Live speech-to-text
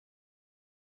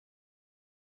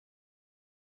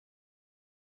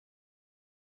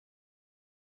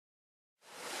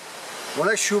Bon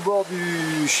là je suis au bord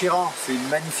du Chéran, c'est une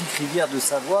magnifique rivière de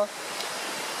Savoie.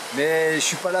 Mais je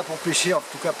suis pas là pour pêcher, en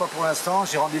tout cas pas pour l'instant.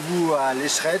 J'ai rendez-vous à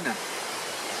l'Echerenne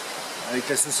avec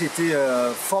la société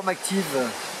Forme Active.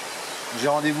 J'ai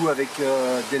rendez-vous avec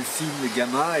Delphine, le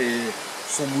gamin, et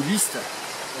son mouliste.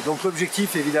 Et donc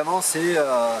l'objectif évidemment c'est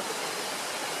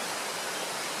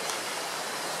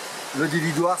le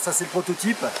dévidoir, ça c'est le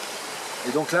prototype.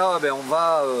 Et donc là ben, on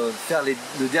va faire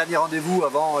le dernier rendez-vous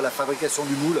avant la fabrication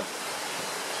du moule.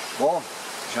 Bon,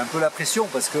 j'ai un peu la pression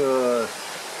parce que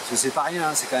c'est pas rien,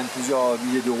 hein, c'est quand même plusieurs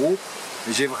milliers d'euros.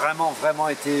 Mais j'ai vraiment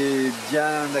été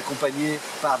bien accompagné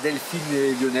par Delphine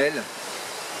et Lionel.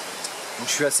 Donc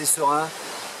je suis assez serein.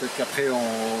 Peut-être qu'après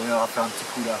on ira faire un petit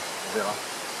coup là, on verra.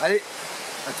 Allez,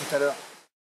 à tout à l'heure.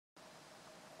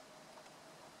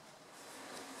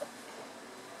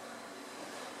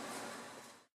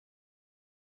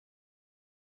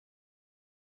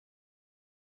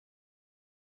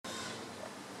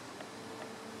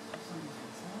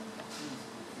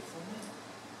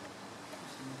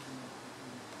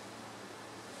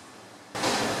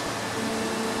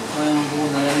 Ouais, en gros,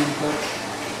 on a la même coque.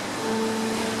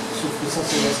 Sauf que ça,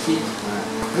 c'est élastique.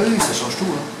 Ouais. Oui, ça change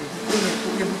tout. Hein.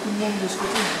 Il y a beaucoup de monde de ce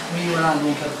côté. Oui, voilà,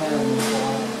 donc après, on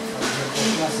pourra faire des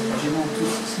accroches là, c'est pas gênant.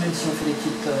 Même si on fait des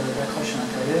petites accroches à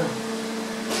l'intérieur.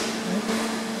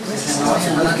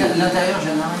 L'intérieur,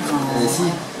 j'en ai rien. Si,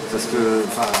 parce que,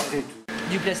 enfin, après...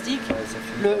 Du plastique.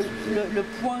 Ouais, le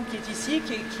point qui est ici,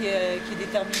 qui est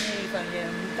déterminé, enfin, il y a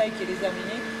une taille qui est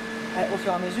déterminée, au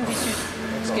fur et à mesure, il s'use.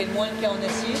 Ce qui est moins le cas en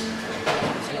acier.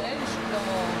 C'est la neige, quand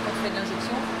on fait de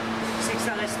l'injection, c'est que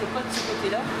ça ne reste pas de ce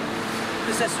côté-là,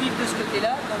 que ça suive de ce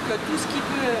côté-là. Donc tout ce qui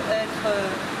peut être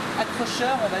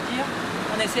accrocheur, on va dire,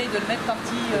 on essaye de le mettre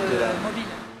partie mobile.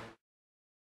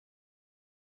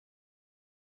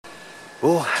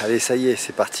 Bon, allez, ça y est,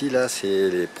 c'est parti, là, c'est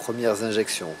les premières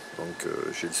injections. Donc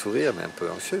j'ai le sourire, mais un peu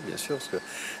anxieux, bien sûr, parce que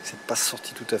c'est pas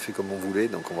sorti tout à fait comme on voulait,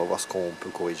 donc on va voir ce qu'on peut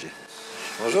corriger.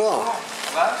 Bonjour.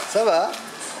 Ça va?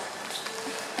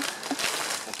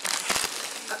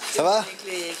 Ça va? Avec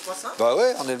les croissants? Bah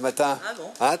ouais, on est le matin. Ah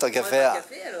bon? Hein, tant qu'à faire.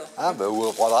 Café, alors. Ah bah ou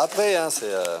on prendra après, hein,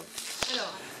 c'est... Alors.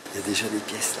 Il y a déjà des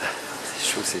pièces là.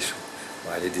 C'est chaud, c'est chaud.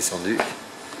 Bon, elle est descendue.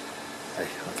 Allez,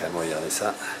 on va quand même regarder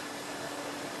ça.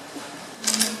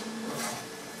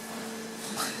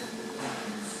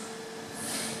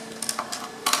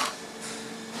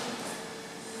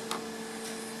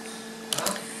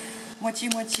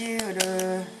 Moitié-moitié,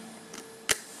 le...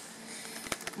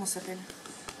 Comment ça s'appelle?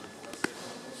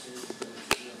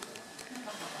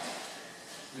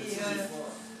 Et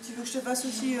tu veux que je te fasse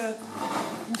aussi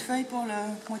une feuille pour la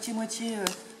moitié-moitié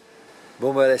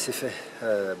Bon bah là c'est fait.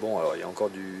 Bon alors il y a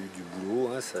encore du boulot,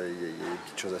 hein, il y a des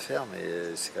petites choses à faire, mais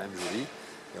c'est quand même joli.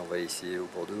 Et on va essayer au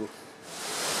bord de l'eau.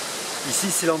 Ici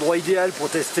c'est l'endroit idéal pour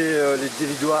tester les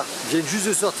dévidoirs. Ils viennent juste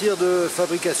de sortir de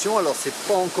fabrication, alors c'est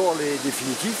pas encore les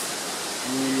définitifs.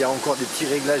 Il y a encore des petits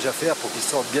réglages à faire pour qu'ils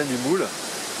sortent bien du moule.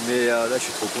 Mais là je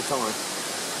suis trop content. Hein.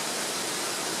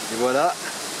 Et voilà,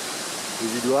 les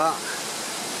dévidoirs.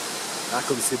 Ah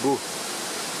comme c'est beau.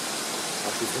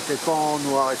 Alors, ils ne sont peut-être pas en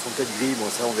noir, ils sont peut-être gris, bon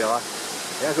ça on verra.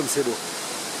 Et là comme c'est beau.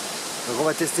 Donc on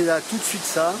va tester là tout de suite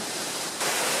ça.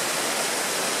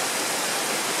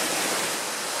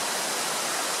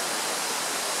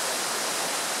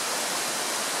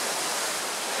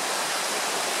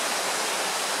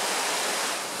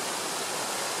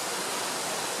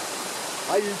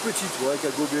 Ah il y a une petite, ouais, avec un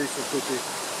gobelet sur le côté.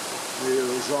 Mais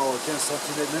genre 15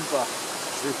 cm même pas.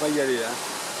 Je vais pas y aller. Hein.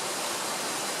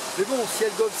 Mais bon, si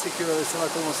elle gobe, c'est que ça va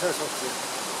commencer à sortir.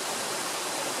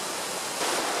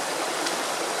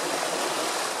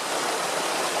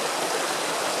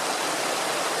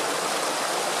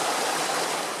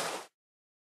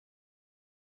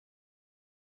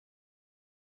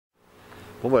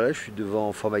 Bon voilà, je suis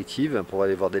devant Forme Active pour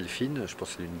aller voir Delphine. Je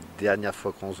pense que c'est une dernière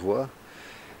fois qu'on se voit.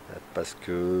 Parce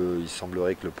qu'il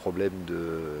semblerait que le problème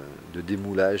de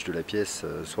démoulage de la pièce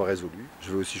soit résolu.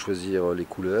 Je vais aussi choisir les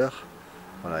couleurs.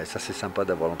 Voilà, et ça c'est sympa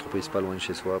d'avoir l'entreprise pas loin de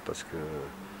chez soi parce que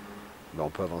ben, on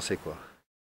peut avancer quoi.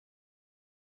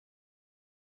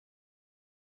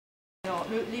 Alors,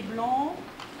 les blancs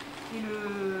et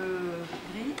le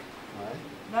gris, ouais.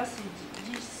 Là c'est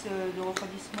 10 de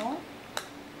refroidissement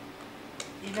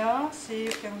et là c'est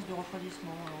 15 de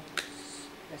refroidissement. Alors,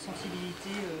 la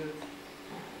sensibilité,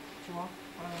 tu vois.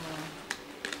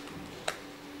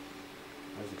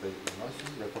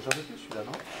 Il accroche un peu plus celui-là,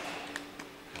 non?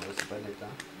 C'est pas net,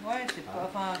 hein? Ouais, c'est pas.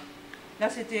 Enfin, là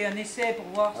c'était un essai pour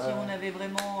voir si on avait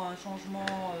vraiment un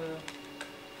changement.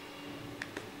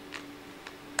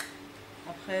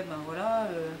 Après, ben voilà.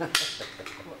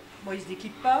 Bon, il se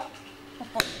déclipe pas.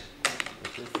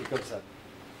 C'est comme ça.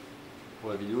 Pour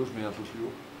la vidéo, je mets un peu plus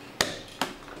haut.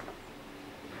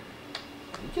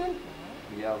 Nickel.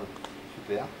 Regarde,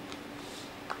 super.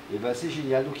 Et ben c'est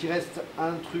génial. Donc il reste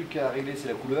un truc à régler, c'est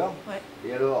la couleur. Ouais.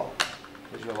 Et alors,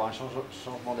 je vais avoir un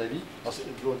changement d'avis.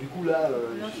 Du coup là.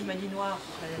 Non, tu m'as dit noir.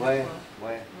 Ouais,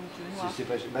 ouais. Donc tu veux noir. C'est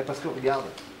pas... bah, parce que regarde,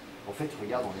 en fait,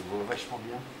 regarde, on les voit vachement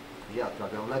bien. Regarde,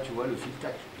 là tu vois le fil,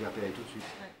 tac, j'ai repéré tout de suite.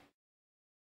 Ouais.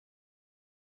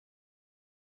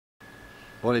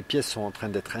 Bon, les pièces sont en train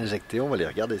d'être injectées, on va les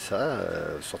regarder ça,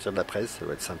 sortir de la presse, ça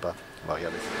va être sympa. On va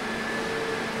regarder ça.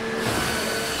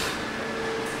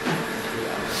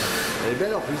 Elle est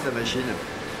belle en plus la machine.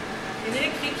 Une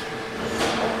électrique.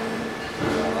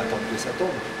 On va attendre que ça tombe.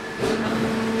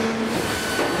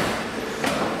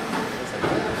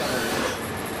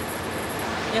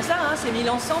 Il y a ça, hein, c'est mis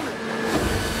ensemble.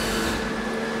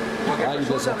 Quelque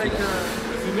chose avec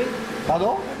fumée.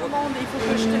 Pardon? Comment il faut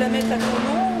que je te la mette à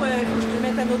ton nom ou il faut que je te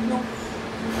mette à notre nom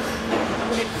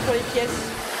pour les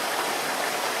pièces?